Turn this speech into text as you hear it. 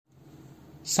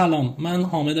سلام، من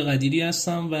حامد قدیری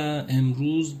هستم و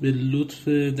امروز به لطف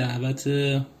دعوت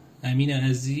امین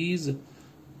عزیز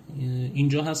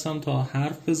اینجا هستم تا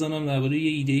حرف بزنم درباره یه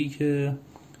ایده‌ای که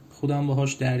خودم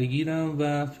باهاش درگیرم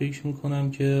و فکر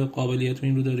میکنم که قابلیت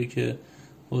این رو داره که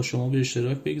با شما به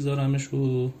اشتراک بگذارمش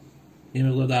و یه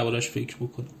مقدار درباره‌اش فکر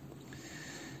بکنم.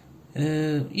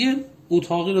 یه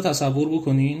اتاقی رو تصور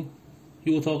بکنین،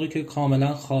 یه اتاقی که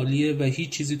کاملا خالیه و هیچ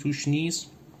چیزی توش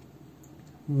نیست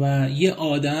و یه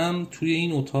آدم توی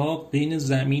این اتاق بین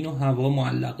زمین و هوا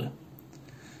معلقه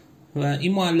و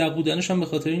این معلق بودنش هم به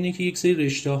خاطر اینه که یک سری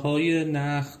رشته های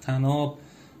نخ طناب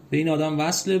به این آدم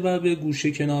وصله و به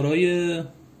گوشه کنارای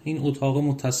این اتاق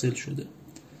متصل شده،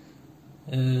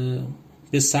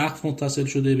 به سقف متصل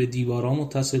شده، به دیوارا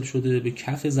متصل شده، به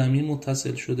کف زمین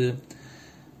متصل شده.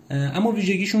 اما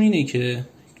ویژگیشون اینه که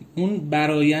اون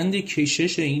برایند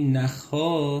کشش این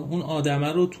نخها اون آدمه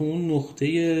رو تو اون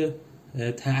نقطه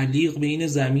تعلیق بین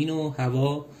زمین و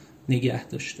هوا نگه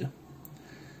داشته.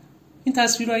 این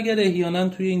تصویر رو اگر احیانا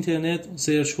توی اینترنت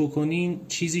سرچ بکنین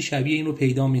چیزی شبیه این رو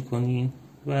پیدا میکنین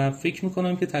و فکر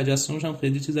میکنم که تجسمش هم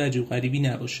خیلی چیز عجیب غریبی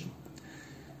نباشه.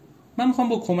 من میخوام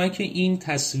با کمک این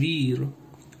تصویر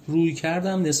روی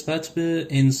کردم نسبت به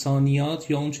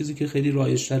انسانیات یا اون چیزی که خیلی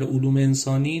رایج‌تر علوم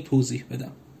انسانی توضیح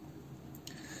بدم.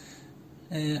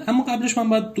 اما قبلش من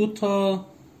باید 2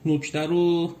 نکته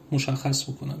رو مشخص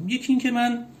بکنم. یکی این که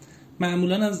من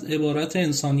معمولا از عبارت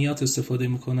انسانیات استفاده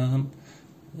میکنم.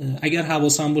 اگر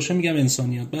حواسم باشه میگم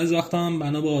انسانیات، بعضی وقتا هم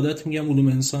بنا به عادت میگم علوم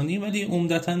انسانی، ولی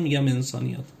عمدتاً میگم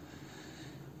انسانیات.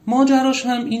 ماجراش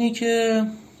هم اینه که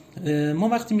ما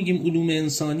وقتی میگیم علوم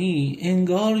انسانی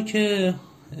انگار که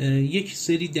یک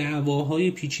سری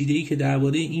دعواهای پیچیده‌ای که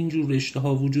درباره اینجور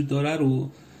رشته‌ها وجود داره رو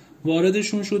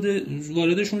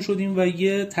واردشون شدیم و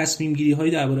یه تصمیم گیری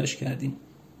هایی دربارش کردیم.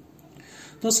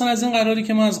 داستان از این قراری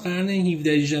که ما از قرن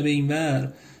 17 به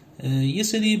اینور یه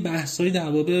سری بحث‌های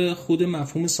درباره خود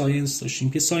مفهوم ساینس داشتیم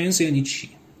که ساینس یعنی چی؟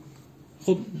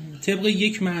 خب طبق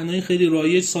یک معنای خیلی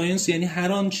رایج ساینس یعنی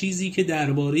هر آن چیزی که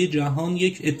درباره جهان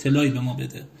یک اطلاعی به ما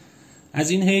بده. از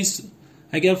این حیث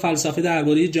اگر فلسفه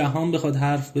درباره جهان بخواد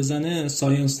حرف بزنه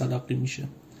ساینس تلقی میشه.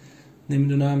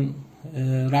 نمیدونم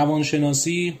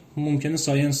روانشناسی ممکنه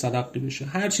ساینس تلقی بشه،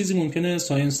 هر چیزی ممکنه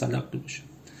ساینس تلقی بشه.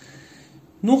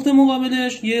 نقطه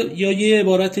مقابلش یا یه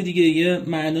عبارت دیگه، یه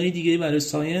معنای دیگه برای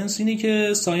ساینس اینه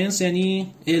که ساینس یعنی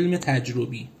علم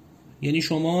تجربی، یعنی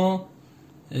شما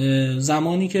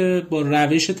زمانی که با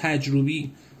روش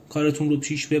تجربی کارتون رو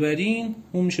پیش ببرین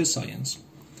اون میشه ساینس.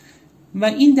 و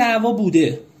این دعوا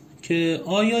بوده که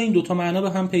آیا این 2 معنا به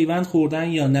هم پیوند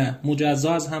خوردن یا نه،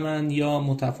 مجزا از همن یا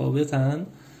متفاوتن.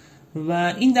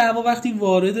 و این دعوا وقتی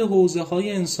وارد حوزه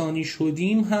های انسانی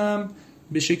شدیم هم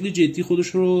به شکل جدی خودش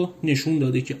رو نشون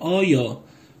داده که آیا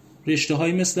رشته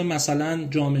های مثلا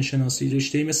جامعه شناسی،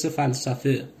 رشته مثل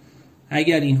فلسفه،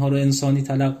 اگر اینها رو انسانی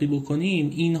تلقی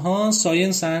بکنیم اینها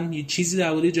ساینس هن، یه چیزی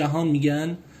درباره جهان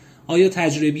میگن، آیا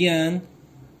تجربی هن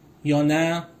یا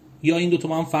نه، یا این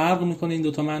 2 هم فرق میکنه. این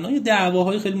 2 معنا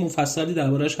دعواهای خیلی مفصلی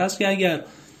دربارش هست که اگر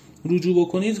رجوع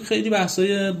بکنید خیلی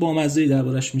بحثای بامزه‌ای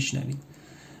دربارش میشنوید.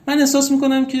 من احساس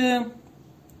میکنم که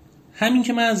همین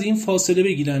که من از این فاصله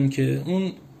بگیرم که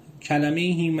اون کلمه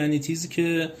هیومانیتیز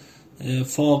که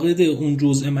فاقد اون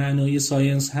جزء معنایی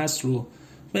ساینس هست رو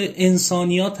به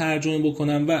انسانیات ترجمه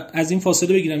بکنم و از این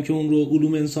فاصله بگیرم که اون رو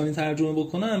علوم انسانی ترجمه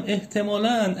بکنم،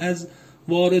 احتمالاً از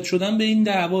وارد شدن به این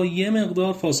دعوا یه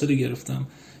مقدار فاصله گرفتم.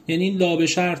 یعنی لا به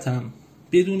شرطم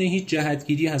بدون هیچ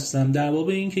جهتگیری هستم دعوا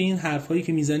به این که این حرفایی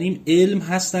که میزنیم علم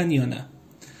هستن یا نه.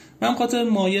 من خاطر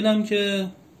مایلم که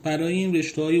برای این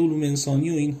رشته‌های علوم انسانی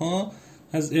و اینها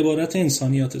از عبارت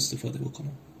انسانیات استفاده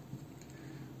بکنم.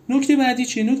 نکته بعدی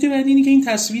چیه؟ نکته بعدی اینه که این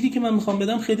تصویری که من میخوام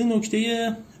بدم خیلی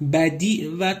نکته بدیع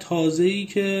و تازه‌ای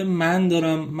که من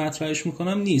دارم مطرحش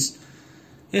میکنم نیست.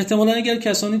 احتمالاً اگر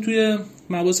کسانی توی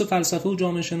مباحث فلسفه و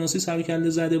جامعه شناسی سر و کله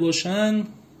زده باشن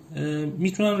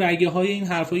میتونن رگه های این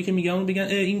حرفایی که میگم رو بگن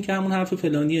این که همون حرف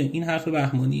فلانیه، این حرف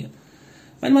بهمانیه.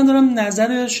 ولی من دارم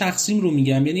نظر شخصیم رو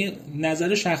میگم، یعنی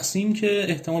نظر شخصیم که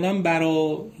احتمالاً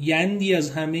برایندی از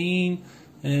همه این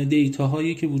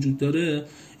دیتاهایی که وجود داره.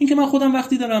 این که من خودم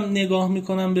وقتی دارم نگاه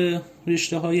میکنم به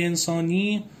رشته های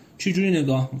انسانی چجوری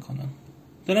نگاه میکنم،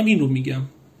 دارم این رو میگم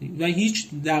و هیچ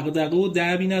دغدغه و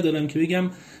دعوی ندارم که بگم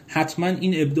حتما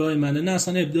این ابداع منه. نه،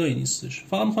 اصلا ابداعی نیستش.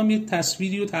 فقط میخوام یک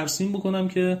تصویری رو ترسیم بکنم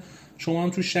که شما هم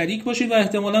توش شریک باشید و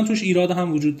احتمالاً توش ایراد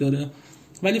هم وجود داره،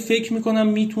 ولی فکر میکنم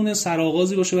میتونه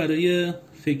سرآغازی باشه برای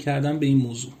فکر کردن به این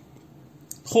موضوع.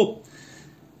 خب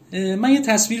من یه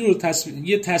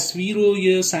تصویر رو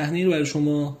یه صحنه رو برای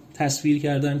شما تصویر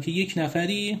کردم که یک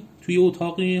نفری توی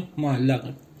اتاقی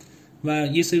معلقه و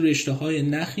یه سری رشته‌های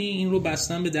نخی این رو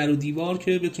بستن به در و دیوار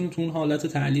که بتونه تو اون حالت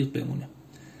تعلیق بمونه.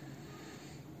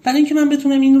 برای اینکه من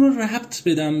بتونم این رو ربط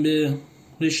بدم به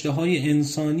رشته‌های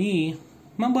انسانی،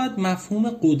 من باید مفهوم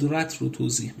قدرت رو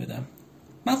توضیح بدم.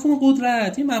 مفهوم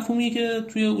قدرت یه مفهومیه که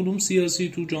توی علوم سیاسی،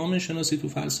 تو جامعه شناسی، تو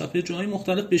فلسفه جای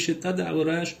مختلف به شدت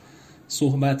درباره‌اش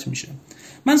صحبت میشه.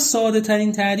 من ساده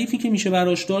ترین تعریفی که میشه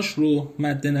براش داشت رو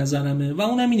مد نظرمه و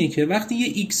اونم اینه که وقتی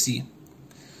یه ایکسی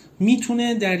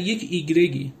میتونه در یک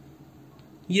ایگرگی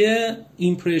یه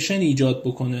ایمپرشن ایجاد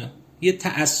بکنه، یه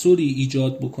تأثیری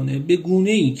ایجاد بکنه به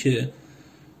گونه‌ای که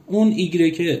اون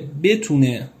ایگرگه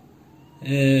بتونه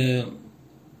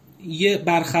یه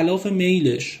برخلاف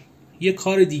میلش یه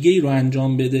کار دیگه ای رو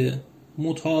انجام بده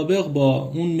مطابق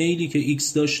با اون میلی که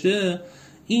ایکس داشته،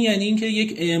 این یعنی این که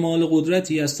یک اعمال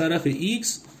قدرتی از طرف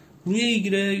ایکس روی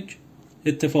ایگرگ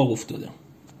اتفاق افتاده.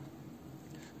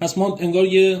 پس ما انگار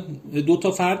یه دو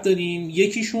تا فرد داریم،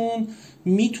 یکیشون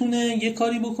میتونه یه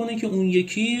کاری بکنه که اون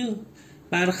یکی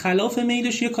برخلاف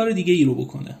میلش یه کار دیگه ای رو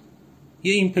بکنه،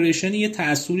 یه ایمپرشنی، یه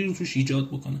تأثیری رو توش ایجاد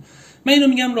بکنه. من اینو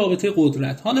میگم رابطه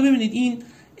قدرت. حالا ببینید این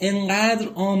انقدر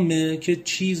عامه که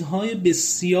چیزهای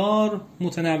بسیار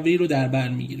متنوعی رو در بر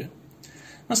میگیره.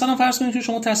 مثلا فرض کنید که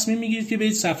شما تصمیم میگیرید که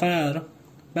برید سفر،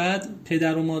 بعد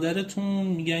پدر و مادرتون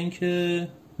میگن که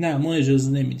نه ما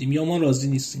اجازه نمیدیم یا ما راضی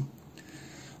نیستیم.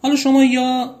 حالا شما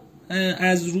یا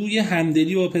از روی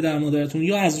همدلی با پدر مادرتون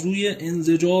یا از روی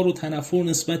انزجار و تنفر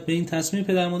نسبت به این تصمیم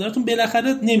پدر مادرتون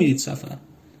بالاخره نمیرید سفر.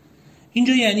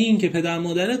 اینجا یعنی این که پدر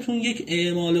مادرتون یک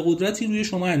اعمال قدرتی روی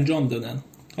شما انجام دادن،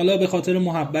 حالا به خاطر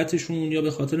محبتشون یا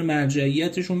به خاطر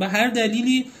مرجعیتشون به هر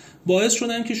دلیلی باعث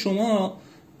شدن که شما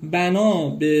بنا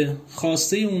به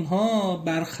خواسته اونها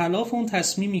برخلاف اون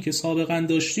تصمیمی که سابقا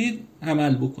داشتید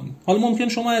عمل بکنید. حالا ممکن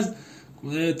شما از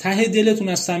ته دلتون،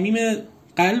 از صمیم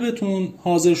قلبتون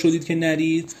حاضر شدید که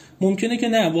نرید، ممکنه که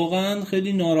نه واقعا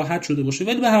خیلی ناراحت شده باشه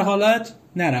ولی به هر حالت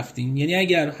نرفتین. یعنی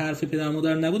اگر حرف پدر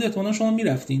مادر نبود احتمالاً شما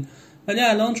میرفتین، ولی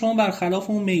الان شما برخلاف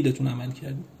اون میلتون عمل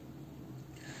کردین.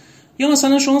 یا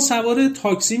مثلا شما سوار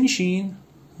تاکسی میشین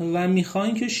و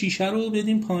میخواین که شیشه رو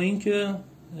بدین پایین که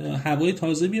هوای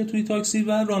تازه بیاد توی تاکسی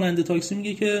و راننده تاکسی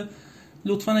میگه که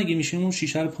لطفاً اگه میشه اون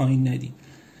شیشه رو پایین ندین.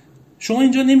 شما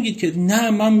اینجا نمیگید که نه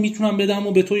من میتونم بدم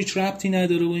و به تو هیچ ربطی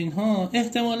نداره و اینها.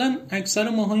 احتمالاً اکثر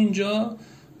ماها اینجا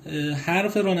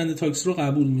حرف راننده تاکسی رو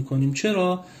قبول میکنیم.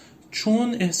 چرا؟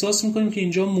 چون احساس میکنیم که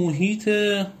اینجا محیط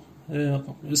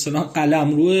مثلا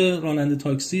قلمرو راننده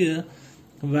تاکسیه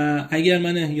و اگر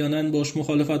من احیانا باش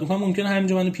مخالفت میکنم ممکنه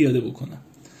همینجا منو پیاده بکنم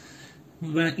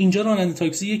و اینجا راننده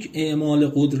تاکسی یک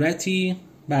اعمال قدرتی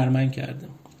بر من کرده.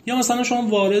 یا مثلا شما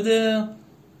وارد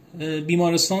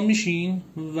بیمارستان میشین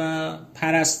و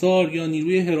پرستار یا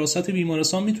نیروی حراست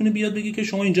بیمارستان میتونه بیاد بگه که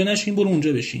شما اینجا نشین برو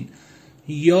اونجا بشین،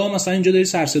 یا مثلا اینجا داری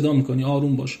سر صدا میکنی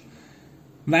آروم باش،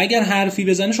 و اگر حرفی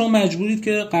بزنه شما مجبورید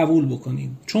که قبول بکنید،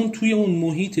 چون توی اون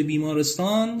محیط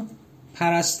بیمارستان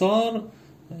پرستار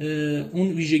اون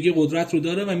ویژگی قدرت رو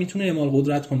داره و میتونه اعمال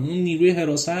قدرت کنه، اون نیروی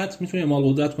حراست میتونه اعمال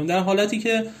قدرت کنه. در حالتی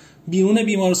که بیرون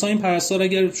بیمارستان این پرستار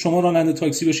اگر شما راننده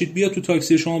تاکسی باشید بیاد تو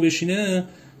تاکسی شما بشینه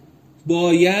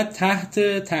باید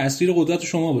تحت تأثیر قدرت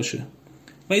شما باشه،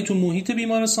 ولی تو محیط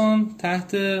بیمارستان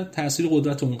تحت تأثیر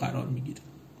قدرت اون قرار میگیره.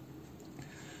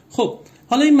 خب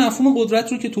حالا این مفهوم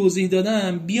قدرت رو که توضیح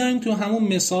دادم، بیایم تو همون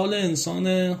مثال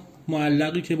انسان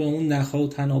معلقی که با اون نخها و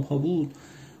تنابها بود.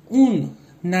 اون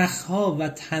نخها و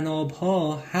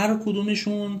تنابها هر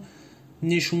کدومشون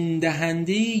نشون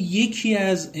دهنده یکی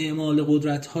از اعمال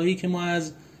قدرت هایی که ما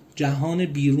از جهان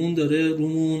بیرون داره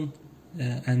رومون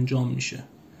انجام میشه.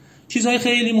 چیزهای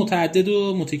خیلی متعدد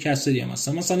و متکثری هم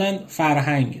هستن. مثلا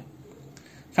فرهنگ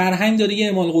داره یه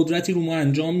اعمال قدرتی رو ما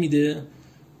انجام میده.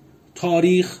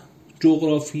 تاریخ،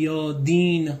 جغرافیا،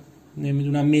 دین،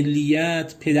 نمیدونم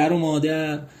ملیت، پدر و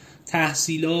مادر،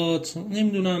 تحصیلات،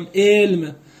 نمیدونم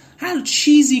علم، هر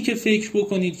چیزی که فکر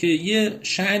بکنید که یه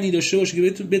شأنی داشته باشه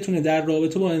که بتونه در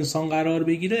رابطه با انسان قرار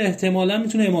بگیره احتمالاً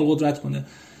میتونه اعمال قدرت کنه.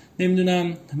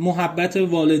 نمیدونم محبت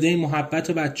والدین،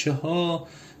 محبت بچه‌ها،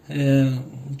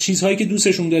 چیزهایی که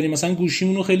دوستشون داریم، مثلا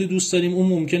گوشیمون رو خیلی دوست داریم، اون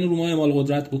ممکنه رو ما اعمال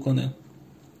قدرت بکنه.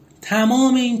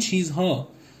 تمام این چیزها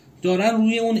دارن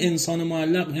روی اون انسان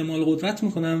معلق اعمال قدرت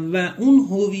میکنن و اون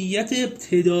هویت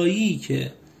ابتدایی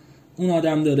که اون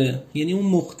آدم داره، یعنی اون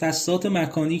مختصات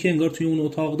مکانی که انگار توی اون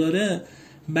اتاق داره،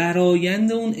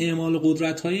 برآیند اون اعمال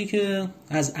قدرت هایی که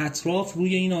از اطراف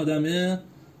روی این آدمه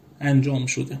انجام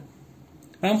شده.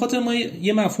 و هم خاطر ما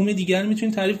یه مفهوم دیگر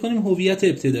میتونیم تعریف کنیم، هویت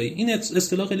ابتدایی. این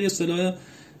اصطلاح خیلی اصطلاح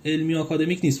علمی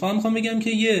آکادمیک نیست، فقط میخوام بگم که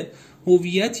یه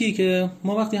هویتیه که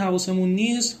ما وقتی حواسمون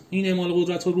نیست این اعمال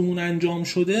قدرت ها رومون انجام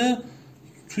شده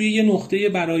توی یه نقطه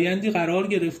برایندی قرار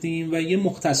گرفتیم و یه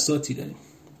مختصاتی داریم.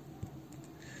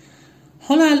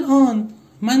 حالا الان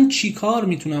من چی کار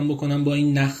میتونم بکنم با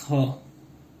این نخها،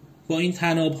 با این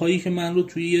تنابهایی که من رو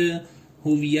توی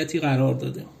هویتی قرار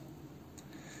داده؟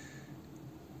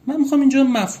 من میخوام اینجا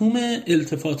مفهوم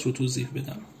التفات رو توضیح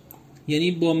بدم.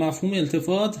 یعنی با مفهوم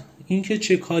التفات اینکه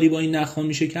چه کاری با این نخها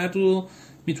میشه کرد رو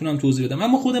میتونم توضیح بدم.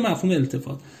 اما خود مفهوم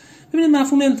التفات، ببینید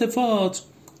مفهوم التفات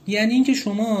یعنی اینکه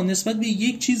شما نسبت به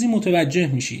یک چیزی متوجه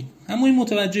میشید، اما این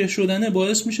متوجه شدنه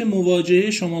باعث میشه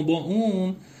مواجهه شما با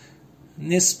اون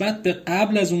نسبت به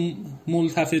قبل از اون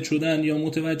ملتفت شدن یا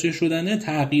متوجه شدنه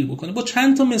تغییر بکنه. با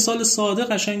چند تا مثال ساده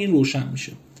قشنگ این روشن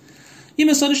میشه. یه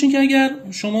مثالش این که اگر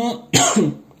شما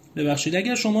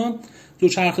اگر شما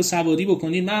دوچرخه سواری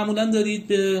بکنید، معمولا دارید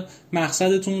به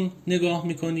مقصدتون نگاه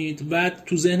میکنید و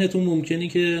تو ذهنتون ممکنه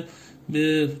که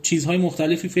به چیزهای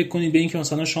مختلفی فکر کنید، به اینکه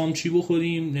مثلا شام چی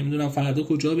بخوریم، نمیدونم فردا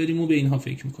کجا بریم و به اینها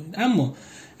فکر میکنید. اما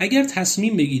اگر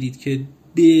تصمیم بگیرید که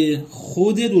به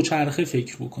خود دوچرخه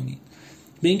فکر بکنید،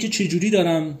 به اینکه چجوری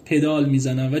دارم پدال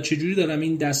میزنم و چجوری دارم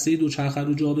این دسته دوچرخه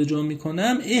رو جابجا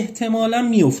میکنم، احتمالاً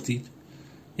میافتید.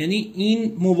 یعنی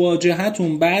این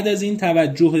مواجهتون بعد از این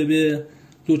توجه به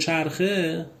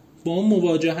دوچرخه با اون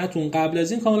مواجهتون قبل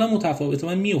از این کاملا متفاوته،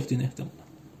 من میافتین احتمالاً.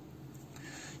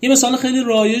 یه مثال خیلی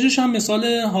رایجش هم مثال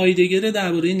هایدگر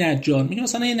درباره نجار. میگه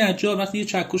مثلا یه نجار وقتی یه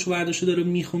چکش برداشته داره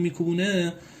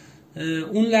میکوبونه،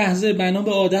 اون لحظه بنا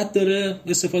به عادت داره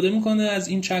استفاده میکنه از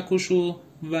این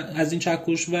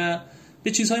چکش و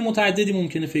به چیزهای متعددی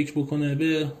ممکنه فکر بکنه،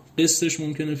 به قسطش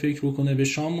ممکنه فکر بکنه، به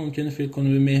شام ممکنه فکر کنه،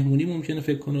 به مهمونی ممکنه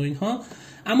فکر کنه و اینها.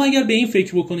 اما اگر به این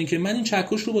فکر بکنه که من این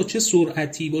چکش رو با چه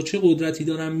سرعتی با چه قدرتی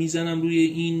دارم میزنم روی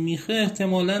این میخه،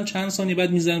 احتمالاً چند ثانیه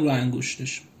بعد میزنم رو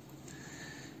انگشتش.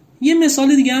 یه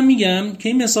مثال دیگه هم میگم که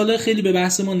این مثال خیلی به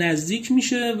بحث ما نزدیک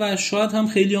میشه و شاید هم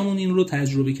خیلی همون این رو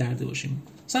تجربه کرده باشیم.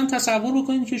 مثلا تصور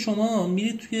بکنید که شما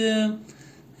میرید توی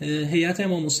هیئت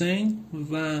امام حسین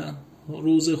و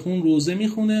روزخون روزه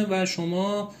میخونه و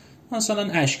شما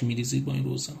مثلا اشک میریزید با این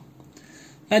روزه.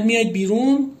 بعد میاید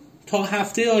بیرون تا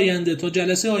هفته آینده، تا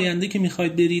جلسه آینده که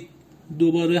میخواید برید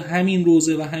دوباره همین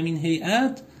روزه و همین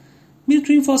هیئت، میرید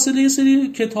تو این فاصله یه سری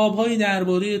کتاب‌های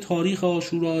درباره تاریخ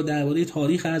عاشورا، درباره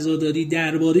تاریخ عزاداری،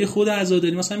 درباره خود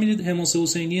عزاداری، مثلا میرید حماسه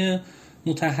حسینی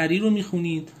مطهری رو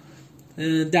میخونید،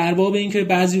 در باب اینکه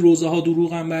بعضی روزه‌ها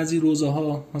دروغن، بعضی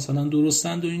روزه‌ها مثلا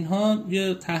درستند و اینها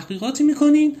یه تحقیقاتی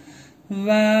میکنید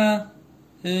و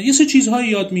یه سری چیزهایی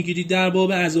یاد میگیرید در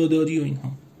باب عزاداری و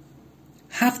اینها.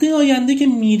 هفته آینده که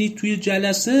میرید توی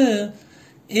جلسه،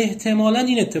 احتمالاً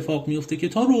این اتفاق میفته که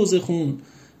تا روزخون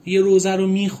یه روزه رو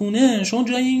میخونه، شما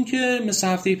جای این که مثل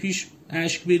هفته پیش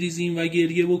اشک بریزین و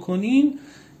گریه بکنین،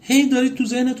 هی دارید تو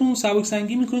ذهنتون سبک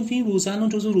سنگی میکنید که این روزه الان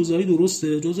جزء روزهای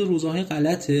درسته، جزء روزهای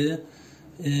غلطه،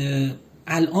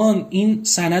 الان این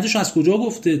سندش از کجا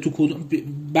گفته، تو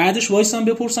بعدش وایسم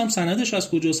بپرسم سندش از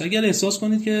کجاست. اگر احساس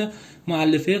کنید که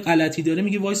مؤلفه غلطی داره،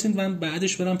 میگه وایسین من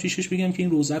بعدش برم پیشش بگم که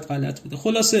این روزت غلط بوده.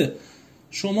 خلاصه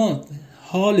شما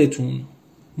حالتون،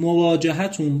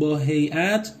 مواجهتون با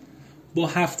هیئت با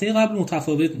هفته قبل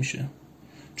متفاوت میشه،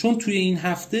 چون توی این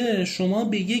هفته شما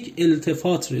به یک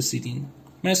التفات رسیدین.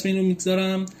 من اسم اینو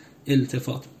میگذارم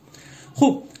التفات.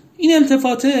 خب این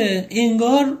التفاته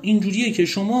انگار اینجوریه که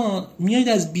شما میایید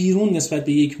از بیرون نسبت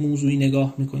به یک موضوعی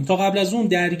نگاه میکنید. تا قبل از اون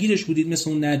درگیرش بودید مثل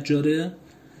اون نجاره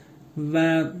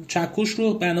و چکش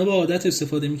رو بنا به عادت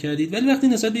استفاده میکردید، ولی وقتی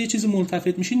نسبت به یه چیزی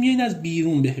ملتفت میشید میایید از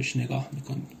بیرون بهش نگاه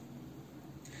میکنید.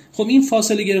 خب این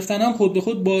فاصله گرفتن هم خود به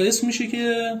خود باعث میشه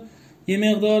که یه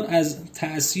مقدار از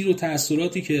تأثیر و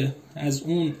تأثیراتی که از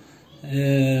اون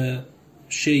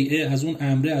شیء، از اون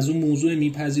امره، از اون موضوع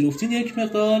میپذیرفتین یک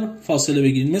مقدار فاصله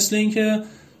بگیرید. مثل این که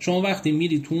شما وقتی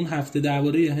میرید تو اون هفته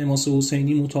درباره حماسه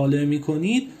حسینی مطالعه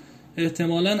میکنید،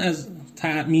 احتمالاً از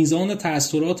میزان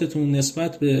تأثیراتتون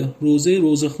نسبت به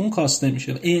روزخون کاسته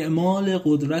میشه. اعمال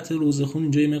قدرت روزخون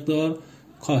اینجا یه مقدار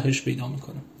کاهش پیدا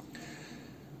میکنه.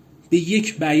 به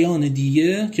یک بیان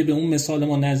دیگه که به اون مثال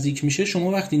ما نزدیک میشه،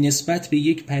 شما وقتی نسبت به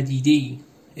یک پدیده‌ای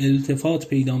التفات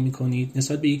پیدا میکنید،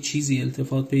 نسبت به یک چیزی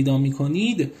التفات پیدا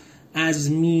میکنید،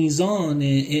 از میزان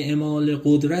اعمال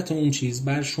قدرت اون چیز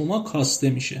بر شما کاسته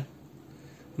میشه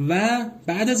و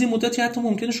بعد از این مدتی حتی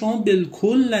ممکنه شما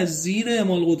بالکل از زیر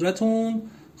اعمال قدرت اون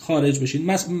خارج بشید.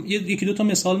 یکی دو تا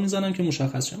مثال میزنم که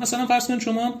مشخص شه. مثلا فرض کنید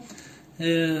شما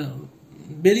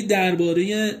برید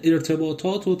درباره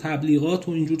ارتباطات و تبلیغات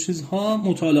و اینجور چیزها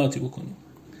مطالعاتی بکنید.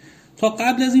 تا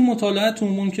قبل از این مطالعاتون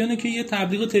ممکنه که یه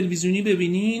تبلیغ تلویزیونی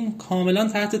ببینین، کاملا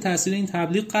تحت تاثیر این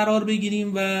تبلیغ قرار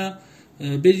بگیریم و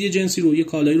برید یه جنسی رو، یه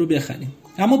کالایی رو بخریم.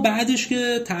 اما بعدش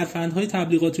که ترفندهای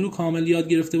تبلیغاتی رو کامل یاد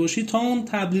گرفته باشید، تا اون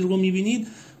تبلیغ رو میبینید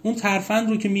اون ترفند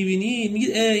رو که میبینید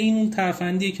میگید این اون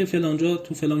ترفندیه که فلانجا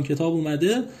تو فلان کتاب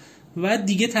اومده و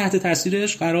دیگه تحت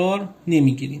تاثیرش قرار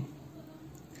نمیگیریم.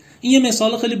 این یه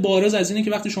مثال خیلی بارز از اینه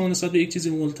که وقتی شما نسبت به یک چیزی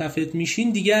ملتفت میشین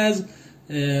دیگه از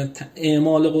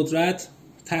اعمال قدرت،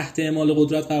 تحت اعمال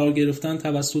قدرت قرار گرفتن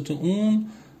توسط اون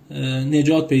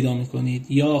نجات پیدا میکنید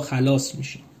یا خلاص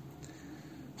میشین.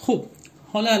 خب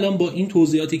حالا الان با این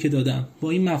توضیحاتی که دادم،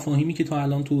 با این مفاهیمی که تا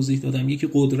الان توضیح دادم، یکی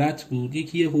قدرت بود،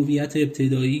 یکی یه هویت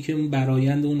ابتدایی که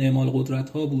برآیند اون اعمال قدرت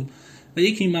ها بود و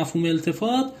یکی مفهوم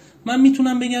التفات، من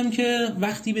میتونم بگم که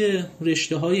وقتی به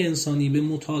رشته های انسانی، به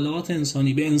مطالعات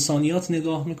انسانی، به انسانیات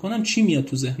نگاه میکنم چی میاد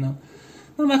تو ذهنم؟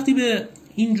 من وقتی به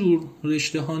اینجور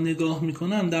رشته ها نگاه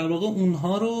میکنم در واقع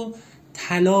اونها رو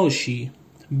تلاشی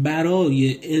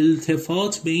برای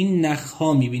التفات به این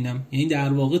نخها میبینم، یعنی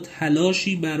در واقع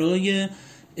تلاشی برای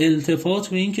التفات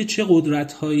به این که چه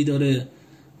قدرت هایی داره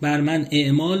بر من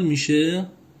اعمال میشه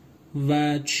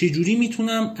و چجوری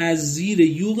میتونم از زیر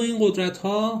یوغ این قدرت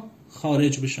ها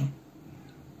خارج بشم.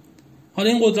 حالا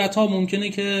این قدرت ها ممکنه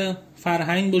که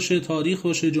فرهنگ باشه، تاریخ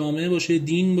باشه، جامعه باشه،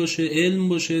 دین باشه، علم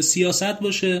باشه، سیاست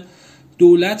باشه،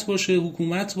 دولت باشه،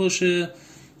 حکومت باشه،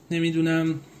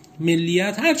 نمیدونم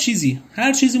ملیت،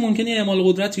 هر چیزی ممکنه اعمال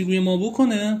قدرتی روی ما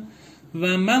بکنه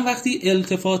و من وقتی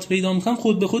التفات پیدا میکنم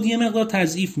خود به خود یه مقدار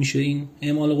تضعیف میشه این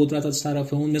اعمال قدرت از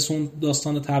طرف اون، مثل اون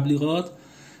داستان تبلیغات.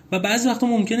 و بعضی وقتا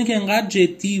ممکنه که انقدر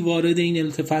جدی وارد این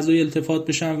فضای التفات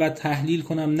بشم و تحلیل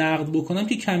کنم، نقد بکنم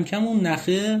که کم کم اون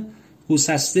نخه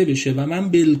گسسته بشه و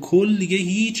من بالکل دیگه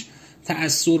هیچ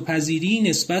تأثیرپذیری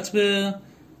نسبت به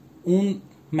اون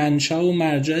منشأ و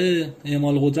مرجع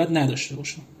اعمال قدرت نداشته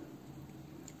باشم.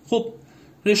 خب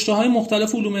رشته های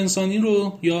مختلف علوم انسانی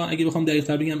رو، یا اگه بخوام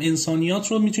دقیق‌تر بگم انسانیات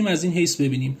رو، میتونیم از این حیث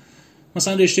ببینیم.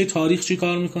 مثلا رشته تاریخ چی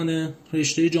کار میکنه،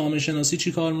 رشته جامعه شناسی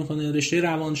چی کار میکنه، رشته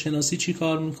روانشناسی چی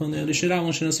کار میکنه. رشته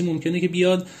روانشناسی ممکنه که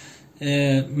بیاد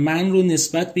من رو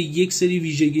نسبت به یک سری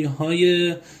ویژگی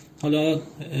های حالا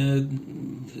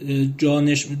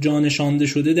جانشانده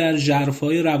شده در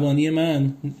ژرفای روانی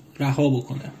من رها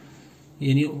بکنه،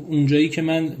 یعنی اونجایی که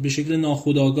من به شکل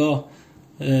ناخودآگاه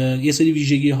یه سری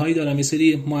ویژگی هایی دارم، یه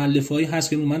سری مؤلفه‌ای هست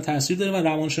که رو من تاثیر داره و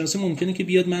روانشناسی ممکنه که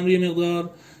بیاد من رو یه مقدار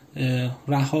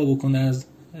رها بکنه از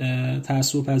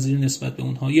تأثیرپذیری نسبت به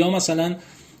اونها. یا مثلا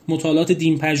مطالعات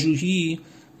دین پژوهی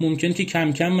ممکنه که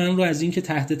کم کم من رو از این که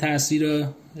تحت تاثیر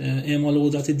اعمال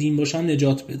قدرت دین باشم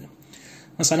نجات بده.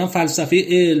 مثلا فلسفه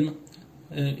علم،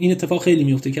 این اتفاق خیلی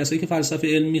میفته، کسایی که فلسفه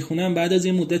علم میخونن بعد از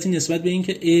یه مدتی نسبت به این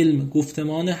که علم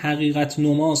گفتمان حقیقت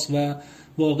نماست و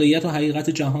واقعیت و حقیقت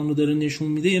جهان رو داره نشون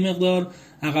میده یه مقدار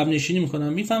عقب نشینی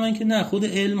میکنن، میفهمن که نه، خود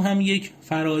علم هم یک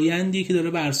فرایندیه که داره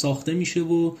برساخته میشه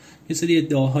و یه سری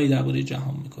ادعاهایی درباره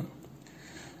جهان میکنه.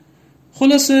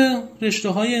 خلاصه رشته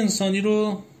های انسانی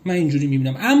رو من اینجوری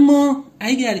میبینم. اما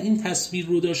اگر این تصویر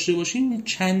رو داشته باشیم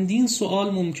چندین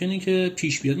سوال ممکنه که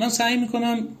پیش بیاد. من سعی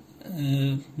میکنم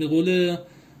به قول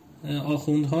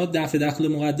آخوندها دفع دخل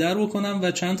مقدر بکنم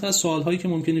و چند تا از سوالهایی که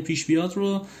ممکنه پیش بیاد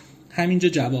رو همینجا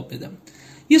جواب بدم.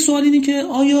 یه سوال اینه که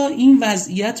آیا این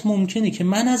وضعیت ممکنه که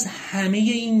من از همه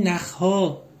این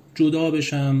نخها جدا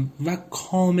بشم و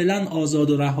کاملا آزاد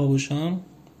و رها بشم؟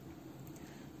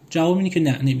 جواب اینه که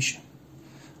نه، نمیشه.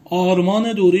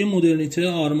 آرمان دوره مدرنیته،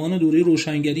 آرمان دوره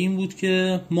روشنگری این بود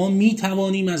که ما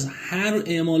میتوانیم از هر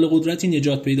اعمال قدرتی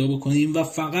نجات پیدا بکنیم و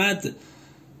فقط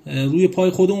روی پای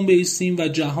خودمون بایستیم و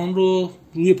جهان رو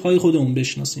روی پای خودمون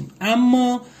بشناسیم.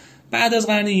 اما بعد از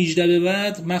قرن 18 به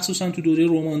بعد، مخصوصا تو دوره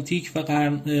رمانتیک و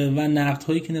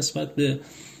نقدهایی که نسبت به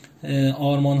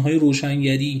آرمانهای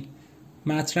روشنگری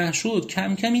مطرح شد،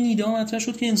 کم کم این ایده مطرح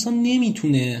شد که انسان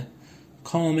نمیتونه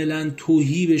کاملا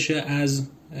تهی بشه از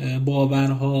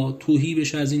باورها، تهی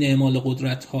بشه از این اعمال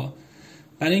قدرت‌ها.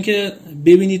 برای اینکه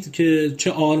ببینید که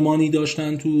چه آرمانی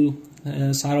داشتن تو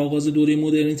سرآغاز دوره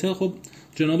مدرنیته. خب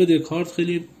جناب دکارت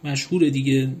خیلی مشهوره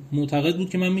دیگه، معتقد بود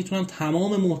که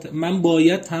من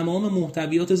باید تمام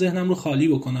محتویات ذهنم رو خالی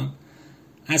بکنم،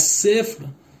 از صفر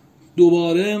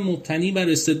دوباره مبتنی بر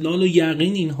استدلال و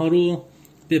یقین اینها رو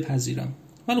بپذیرم.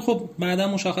 ولی خب بعدا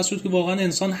مشخص شد که واقعا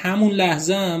انسان همون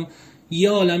لحظه هم یه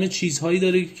عالمه چیزهایی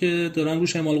داره که دارن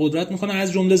روش اعمال قدرت میکنه،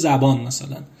 از جمله زبان.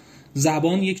 مثلا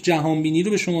زبان یک جهانبینی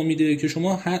رو به شما میده که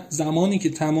شما زمانی که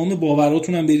تمام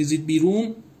باوراتون هم بریزید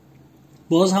بیرون،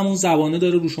 باز همون زبانه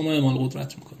داره رو شما اعمال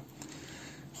قدرت میکنه.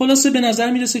 خلاصه به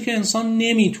نظر میرسه که انسان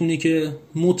نمیتونه که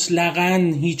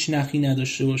مطلقاً هیچ نخی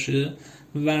نداشته باشه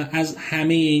و از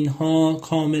همه اینها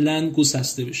کاملا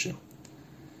گسسته بشه.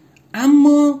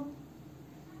 اما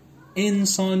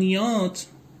انسانیات،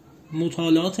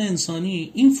 مطالعات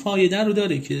انسانی این فایده رو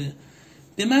داره که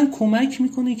به من کمک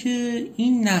میکنه که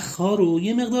این نخها رو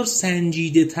یه مقدار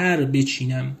سنجیده تر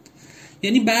بچینم،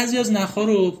 یعنی بعضی از نخ‌ها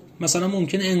رو مثلا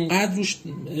ممکنه انقدر روش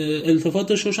التفات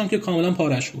داشته باشم که کاملا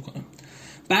پارش بکنم.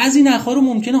 بعضی نخ‌ها رو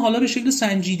ممکنه حالا به شکل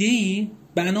سنجیده‌ای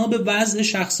بنا به وضع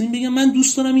شخصی بگم من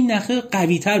دوست دارم این نخه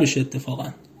قوی‌تر بشه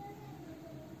اتفاقا.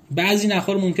 بعضی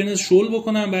نخ‌ها رو ممکنه شل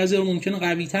بکنم، بعضی رو ممکنه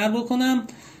قوی‌تر بکنم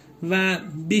و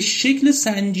به شکل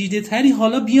سنجیده‌تری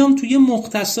حالا بیام توی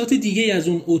مختصات دیگه از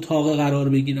اون اتاق قرار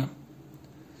بگیرم.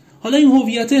 حالا این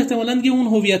هویت احتمالاً دیگه اون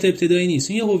هویت ابتدایی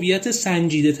نیست، این یه هویت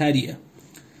سنجیده‌تریه.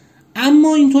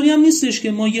 اما اینطوری هم نیستش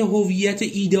که ما یه هویت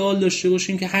ایدئال داشته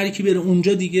باشیم که هر کی بره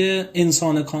اونجا دیگه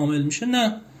انسان کامل میشه.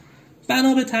 نه،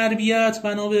 بنا به تربیت،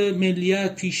 بنا به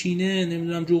ملیت، پیشینه،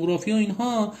 نمیدونم جغرافی و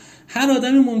اینها، هر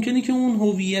آدمی ممکنه که اون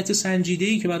هویت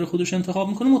سنجیده‌ای که برای خودش انتخاب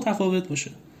میکنه متفاوت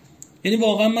باشه. یعنی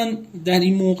واقعا من در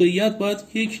این موقعیت باید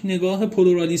یک نگاه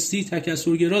پلورالیستی،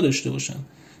 تکثرگرا داشته باشم.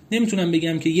 نمیتونم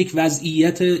بگم که یک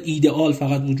وضعیت ایدئال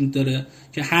فقط وجود داره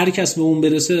که هر کس به اون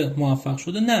برسه موفق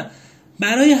شده. نه،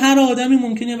 برای هر آدمی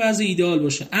ممکنه وضع ایدئال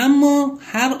باشه، اما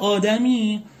هر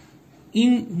آدمی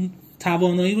این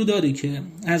توانایی رو داره که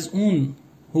از اون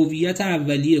هویت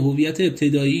اولیه، هویت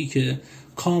ابتدایی که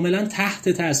کاملا تحت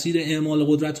تاثیر اعمال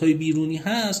قدرت‌های بیرونی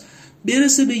هست،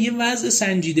 برسه به یه وضع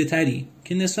سنجیده تری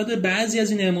که نسبت به بعضی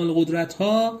از این اعمال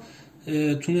قدرت‌ها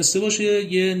تونسته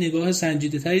باشه یه نگاه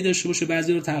سنجیده تری داشته باشه،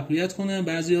 بعضی رو تقویت کنه،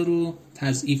 بعضی رو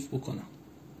تضعیف بکنه.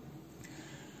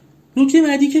 نکته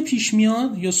بعدی که پیش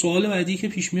میاد یا سوال بعدی که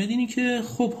پیش میاد اینی که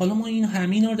خب حالا ما این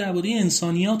همینا رو درباره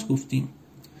انسانیات گفتیم،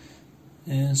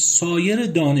 سایر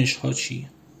دانش‌ها چی؟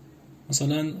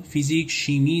 مثلا فیزیک،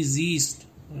 شیمی، زیست،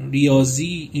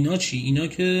 ریاضی، اینا چی؟ اینا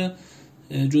که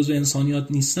جزء انسانیات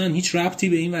نیستن، هیچ ربطی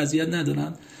به این وضعیت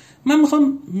ندارن. من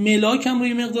میخوام ملاکم رو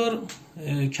یه مقدار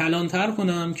کلانتر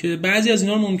کنم که بعضی از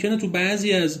اینا رو ممکنه تو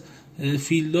بعضی از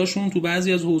فیلداشون، تو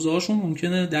بعضی از حوزه‌هاشون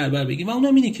ممکنه دربر بگیم و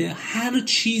اونم اینه که هر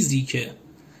چیزی که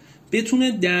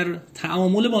بتونه در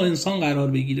تعامل با انسان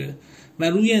قرار بگیره و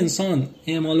روی انسان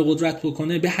اعمال قدرت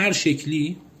بکنه به هر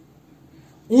شکلی،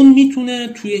 اون میتونه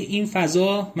توی این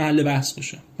فضا محل بحث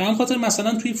باشه. به همین خاطر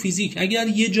مثلا توی فیزیک اگر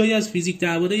یه جایی از فیزیک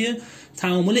درباره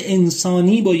تعامل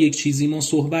انسانی با یک چیزی ما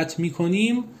صحبت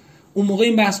میکنیم، اون موقع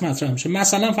این بحث مطرح میشه.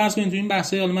 مثلا فرض کنید تو این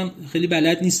بحثه، حالا من خیلی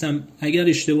بلد نیستم، اگر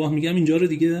اشتباه میگم اینجا رو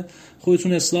دیگه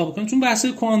خودتون اصلاح بکنید، چون بحث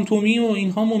کوانتومی و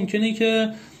اینها ممکنه که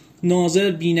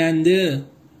ناظر بیننده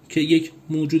که یک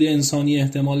موجود انسانی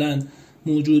احتمالاً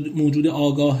موجود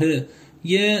آگاهه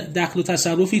یه دخل و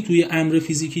تصرفی توی امر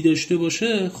فیزیکی داشته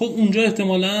باشه، خب اونجا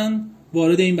احتمالاً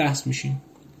وارد این بحث میشیم،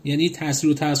 یعنی تاثیر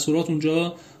و تأثیرات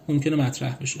اونجا ممکنه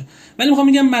مطرح بشه. ولی میخوام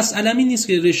میگم مسئله این نیست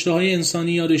که رشته های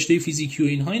انسانی یا رشته فیزیکی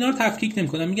و اینا رو تفکیک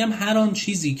نمی‌کنم. میگم هر آن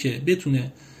چیزی که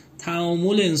بتونه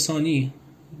تعامل انسانی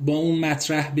با اون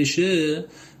مطرح بشه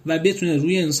و بتونه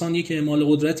روی انسان یک اعمال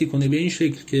قدرتی کنه به این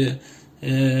شکل که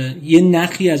یه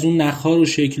نخی از اون نخ‌ها رو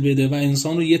شکل بده و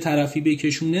انسان رو یه طرفی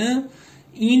بکشونه،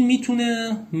 این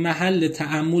میتونه محل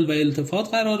تأمل و التفات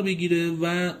قرار بگیره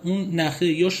و اون نخه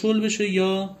یا شل بشه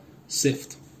یا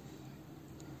سفت.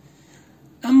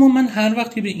 اما من هر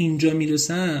وقتی به اینجا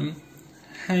میرسم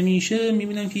همیشه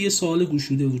میبینم که یه سوال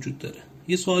گشوده وجود داره،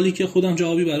 یه سوالی که خودم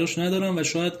جوابی براش ندارم و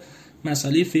شاید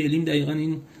مسئله فعلیم دقیقاً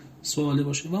این سواله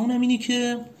باشه و اونم اینی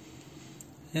که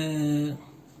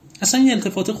اصلا این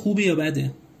التفات خوبه یا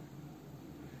بده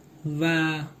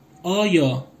و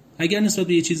آیا اگر نسبت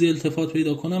به یه چیزی التفات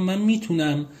پیدا کنم من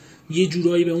میتونم یه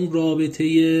جورایی به اون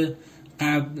رابطه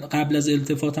قبل از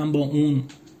التفاتم با اون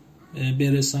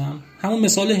برسم. همون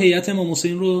مثال هیئت امام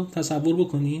حسین رو تصور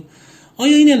بکنی.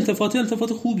 آیا این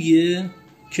التفات خوبیه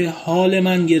که حال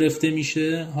من گرفته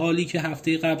میشه، حالی که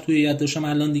هفته قبل توی هیئت داشتم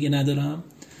الان دیگه ندارم؟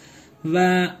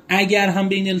 و اگر هم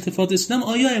به این التفات رسیدم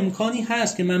آیا امکانی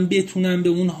هست که من بتونم به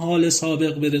اون حال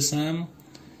سابق برسم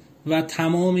و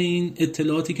تمام این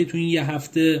اطلاعاتی که توی این یه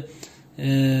هفته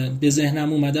به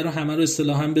ذهنم اومده رو همه رو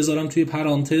اصطلاحاً بذارم توی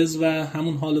پرانتز و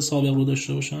همون حال سابق رو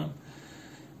داشته باشم؟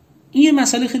 این یه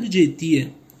مسئله خیلی جدیه.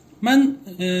 من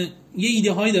یه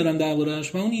ایده هایی دارم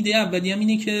درباره‌اش و اون ایده اولی هم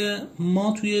اینه که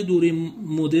ما توی دوره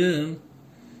مدرن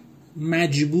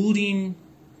مجبوریم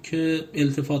که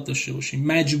التفات داشته باشیم،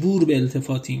 مجبور به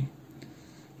التفاتیم.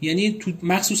 یعنی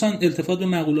مخصوصا التفات به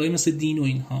مقوله‌های مثل دین و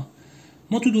اینها،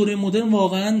 ما تو دوره مدرن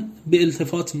واقعا به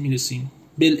التفات میرسیم،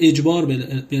 به اجبار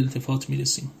به التفات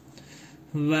میرسیم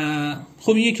و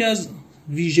خب این یکی از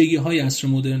ویژگی‌های عصر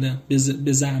مدرنه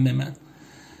به زعم من.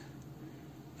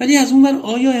 ولی از اون ور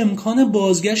آیا امکان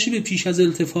بازگشتی به پیش از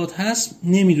التفات هست؟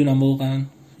 نمیدونم واقعا،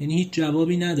 یعنی هیچ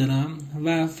جوابی ندارم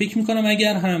و فکر میکنم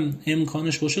اگر هم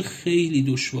امکانش باشه خیلی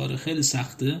دشواره، خیلی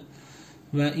سخته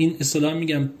و این اصطلاح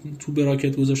میگم تو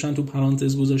براکت گذاشتن، تو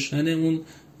پرانتز گذاشتن اون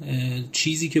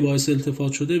چیزی که باعث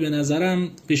التفات شده به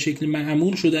نظرم به شکل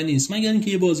معمول شده نیست، مگر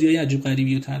اینکه یه بازی‌های عجیب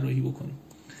غریبی رو طراحی بکنیم.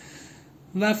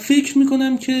 و فکر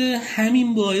میکنم که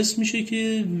همین باعث میشه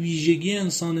که ویژگی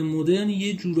انسان مدرن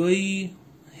یه جورایی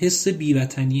حس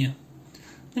بی‌وطنیه.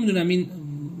 نمیدونم این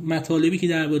مطالبی که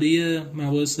درباره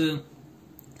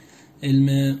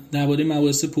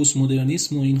مباحث پست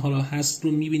مدرنیسم و اینها را هست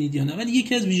رو میبینید یا نه، ولی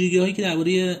یکی از ویژگی‌هایی که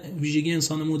درباره ویژگی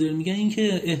انسان مدرن میگن این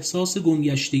که احساس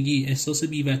گمگشتگی، احساس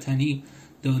بی‌وطنی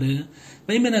داره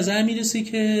و این به نظر میرسه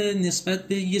که نسبت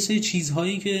به یه سری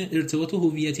چیزهایی که ارتباط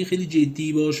هویتی خیلی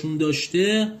جدی باشون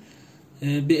داشته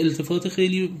به التفات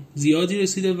خیلی زیادی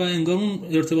رسیده و انگار اون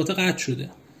ارتباط قطع شده.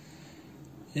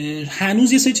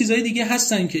 هنوز یه سری چیزهای دیگه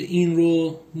هستن که این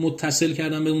رو متصل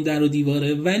کردن به اون در و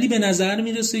دیواره، ولی به نظر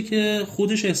میرسه که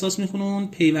خودش احساس میکنه اون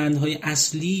پیوندهای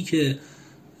اصلی که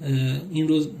این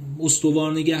رو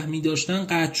استوار نگه میداشتن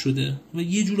قطع شده و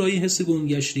یه جورایی حس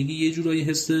گمگشتگی، یه جورایی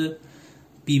حس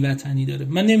بی‌وطنی داره.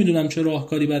 من نمیدونم چه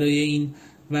راهکاری برای این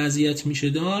وضعیت میشه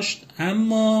داشت،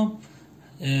 اما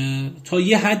تا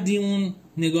یه حدی اون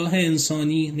نگاه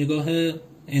انسانی، نگاه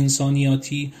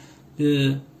انسانیاتی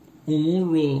به امور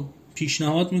رو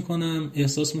پیشنهاد میکنم،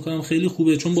 احساس میکنم خیلی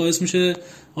خوبه، چون باعث میشه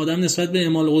آدم نسبت به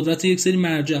اعمال قدرت یک سری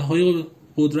مرجع‌های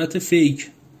قدرت فیک،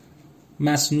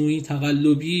 مصنوعی،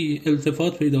 تقلبی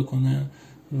التفات پیدا کنه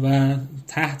و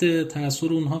تحت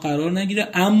تأثیر اونها قرار نگیره.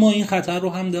 اما این خطر رو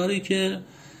هم داره که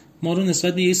ما رو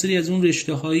نسبت به یک سری از اون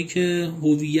رشته هایی که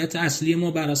هویت اصلی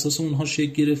ما بر اساس اونها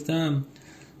شکل گرفتن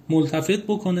ملتفت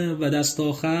بکنه و دست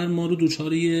آخر ما رو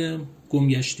دچار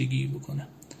گمگشتگی بکنه.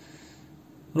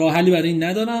 راه حلی برای این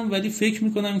ندارم، ولی فکر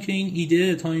میکنم که این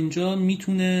ایده تا اینجا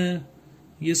میتونه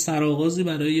یه سرآغازی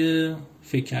برای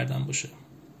فکر کردن باشه.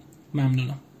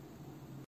 ممنونم.